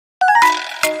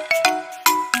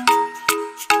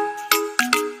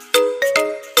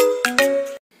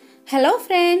Hello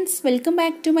friends, welcome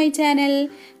back to my channel.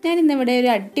 ഞാൻ ഇന്നിവിടെ ഒരു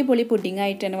അടിപൊളി പുഡിംഗ്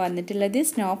ആയിട്ടാണ് വന്നിട്ടുള്ളത്.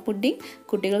 Snow pudding.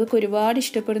 കുട്ടികൾക്ക് ഒരുപാട്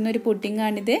ഇഷ്ടപ്പെടുന്ന ഒരു പുഡിംഗ്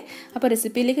ആണിത്. അപ്പോൾ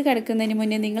റെസിപ്പിയിലേക്ക് കടക്കുന്നതിന്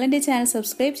മുന്നേ നിങ്ങൾ എൻ്റെ ചാനൽ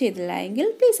സബ്സ്ക്രൈബ് ചെയ്തില്ല എങ്കിൽ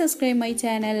പ്ലീസ് സബ്സ്ക്രൈബ് മൈ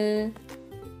ചാനൽ.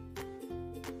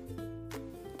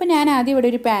 അപ്പോൾ ഞാൻ ആദ്യം ഇവിടെ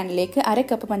ഒരു പാനിലേക്ക് 1/2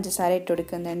 കപ്പ് പഞ്ചസാര ഇട്ട്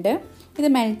കൊടുക്കുന്നുണ്ട്. ഇത്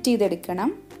മെൽറ്റ്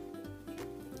ചെയ്തെടുക്കണം.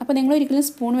 അപ്പോൾ നിങ്ങൾ ഒരിക്കലും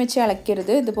സ്പൂൺ വെച്ച്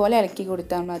ഇളക്കരുത്, ഇതുപോലെ ഇളക്കി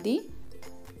കൊടുത്താൽ മതി.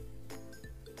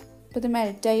 അപ്പോൾ ഇത്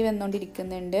മെൽറ്റായി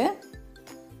വന്നുകൊണ്ടിരിക്കുന്നുണ്ട്.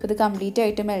 അപ്പോൾ ഇത് കംപ്ലീറ്റ്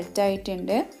ആയിട്ട്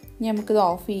മെൽറ്റായിട്ടുണ്ട്. ഇനി നമുക്കിത്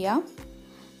ഓഫ് ചെയ്യാം.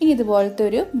 ഇനി ഇതുപോലത്തെ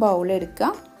ഒരു ബൗൾ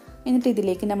എടുക്കാം. എന്നിട്ട്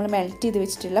ഇതിലേക്ക് നമ്മൾ മെൽറ്റ് ചെയ്ത്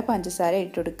വെച്ചിട്ടുള്ള പഞ്ചസാര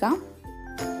ഇട്ട് കൊടുക്കാം.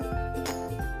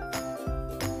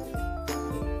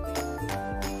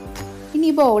 ഇനി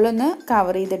ഈ ബൗളൊന്ന്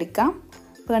കവർ ചെയ്തെടുക്കാം.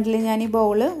 അപ്പോൾ കണ്ടില്ലേ, ഞാൻ ഈ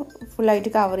ബൗള് ഫുള്ളായിട്ട്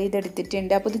കവർ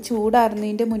ചെയ്തെടുത്തിട്ടുണ്ട്. അപ്പോൾ ഇത്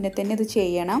ചൂടാറുന്നതിൻ്റെ മുന്നേ തന്നെ ഇത്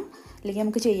ചെയ്യണം, അല്ലെങ്കിൽ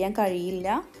നമുക്ക് ചെയ്യാൻ കഴിയില്ല.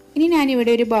 ഇനി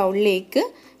ഞാനിവിടെ ഒരു ബൗളിലേക്ക്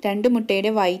 2 മുട്ടയുടെ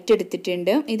വൈറ്റ്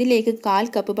എടുത്തിട്ടുണ്ട്. ഇതിലേക്ക്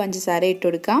 1/4 കപ്പ് പഞ്ചസാര ഇട്ട്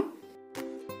കൊടുക്കാം.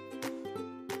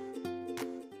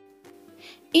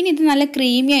 ഇനി ഇത് നല്ല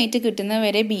ക്രീമി ആയിട്ട് കിട്ടുന്നത്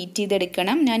വരെ ബീറ്റ്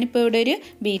ചെയ്തെടുക്കണം. ഞാനിപ്പോൾ ഇവിടെ ഒരു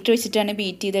ബീറ്റർ വെച്ചിട്ടാണ്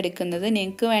ബീറ്റ് ചെയ്തെടുക്കുന്നത്.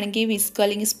 നിങ്ങൾക്ക് വേണമെങ്കിൽ വിസ്കോ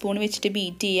അല്ലെങ്കിൽ സ്പൂൺ വെച്ചിട്ട്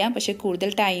ബീറ്റ് ചെയ്യാം, പക്ഷേ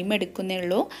കൂടുതൽ ടൈം എടുക്കുന്നേ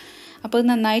ഉള്ളൂ. അപ്പോൾ ഇത്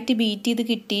നന്നായിട്ട് ബീറ്റ് ചെയ്ത്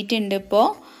കിട്ടിയിട്ടുണ്ട്. ഇപ്പോൾ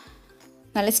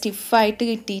നല്ല സ്റ്റിഫായിട്ട്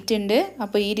കിട്ടിയിട്ടുണ്ട്.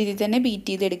 അപ്പോൾ ഈ രീതിയിൽ തന്നെ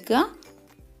ബീറ്റ് ചെയ്തെടുക്കുക.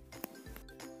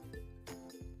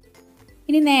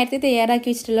 ഇനി നേരത്തെ തയ്യാറാക്കി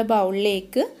വെച്ചിട്ടുള്ള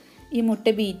ബൗളിലേക്ക് ഈ മുട്ട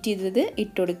ബീറ്റ് ചെയ്തത്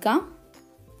ഇട്ട് കൊടുക്കാം.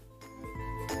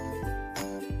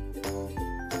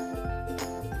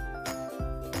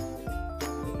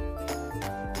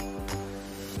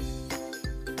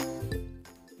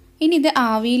 ഇനി ഇത്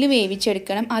ആവിയിൽ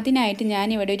വേവിച്ചെടുക്കണം. അതിനായിട്ട്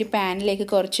ഞാനിവിടെ ഒരു പാനിലേക്ക്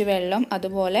കുറച്ച് വെള്ളം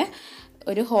അതുപോലെ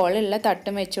ഒരു ഹോളുള്ള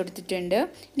തട്ടും വെച്ച് കൊടുത്തിട്ടുണ്ട്.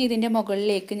 ഇനി ഇതിൻ്റെ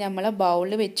മുകളിലേക്ക് നമ്മൾ ബൗൾ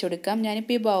വെച്ച് കൊടുക്കാം.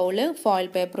 ഞാനിപ്പോൾ ഈ ബൗള് ഫോയിൽ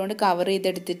പേപ്പർ കൊണ്ട് കവർ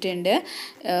ചെയ്തെടുത്തിട്ടുണ്ട്.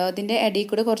 ഇതിൻ്റെ ഇടയിൽ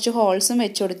കൂടെ കുറച്ച് ഹോൾസും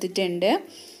വെച്ച് കൊടുത്തിട്ടുണ്ട്.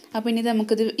 അപ്പോൾ ഇനി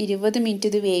നമുക്കിത് 20 മിനിറ്റ്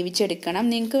ഇത് വേവിച്ചെടുക്കണം.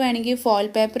 നിങ്ങൾക്ക് വേണമെങ്കിൽ ഫോയിൽ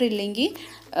പേപ്പർ ഇല്ലെങ്കിൽ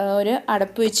ഒരു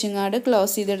അടപ്പ് വെച്ചിങ്ങാണ്ട്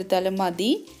ക്ലോസ് ചെയ്തെടുത്താലും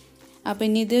മതി. അപ്പോൾ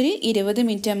ഇനി ഇതൊരു 20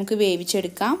 മിനിറ്റ് നമുക്ക്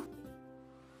വേവിച്ചെടുക്കാം.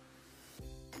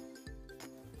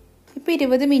 ഇപ്പോൾ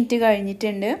 20 മിനിറ്റ്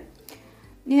കഴിഞ്ഞിട്ടുണ്ട്.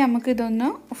 ഇനി നമുക്കിതൊന്ന്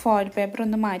ഫോയിൽ പേപ്പർ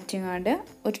ഒന്ന് മാറ്റിങ്ങാണ്ട്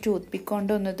ഒരു ടൂത്ത് പിക്ക്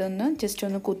കൊണ്ട് ഇതൊന്ന് ജസ്റ്റ്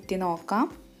ഒന്ന് കുത്തി നോക്കാം.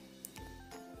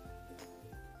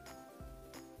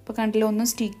 ഇപ്പോൾ കണ്ടില്ല, ഒന്നും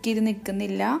സ്റ്റിക്ക് ചെയ്ത്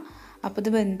നിൽക്കുന്നില്ല. അപ്പോൾ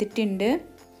ഇത് വെന്തിട്ടുണ്ട്.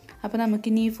 അപ്പോൾ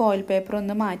നമുക്കിനി ഈ ഫോയിൽ പേപ്പർ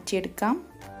ഒന്ന് മാറ്റിയെടുക്കാം.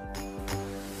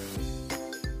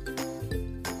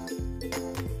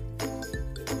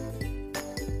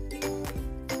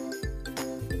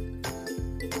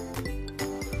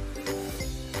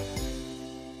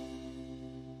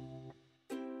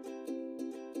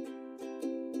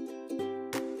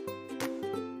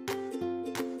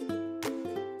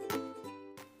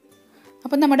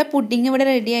 അപ്പോൾ നമ്മുടെ പുഡിംഗ് ഇവിടെ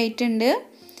റെഡി ആയിട്ടുണ്ട്.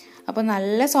 അപ്പോൾ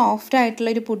നല്ല സോഫ്റ്റ്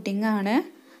ആയിട്ടുള്ളൊരു പുഡിംഗാണ്,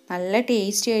 നല്ല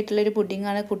ടേസ്റ്റി ആയിട്ടുള്ളൊരു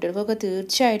പുഡിംഗാണ്. കുട്ടികൾക്കൊക്കെ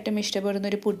തീർച്ചയായിട്ടും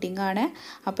ഇഷ്ടപ്പെടുന്നൊരു പുഡിംഗാണ്.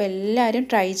 അപ്പോൾ എല്ലാവരും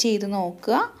ട്രൈ ചെയ്ത്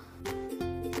നോക്കുക.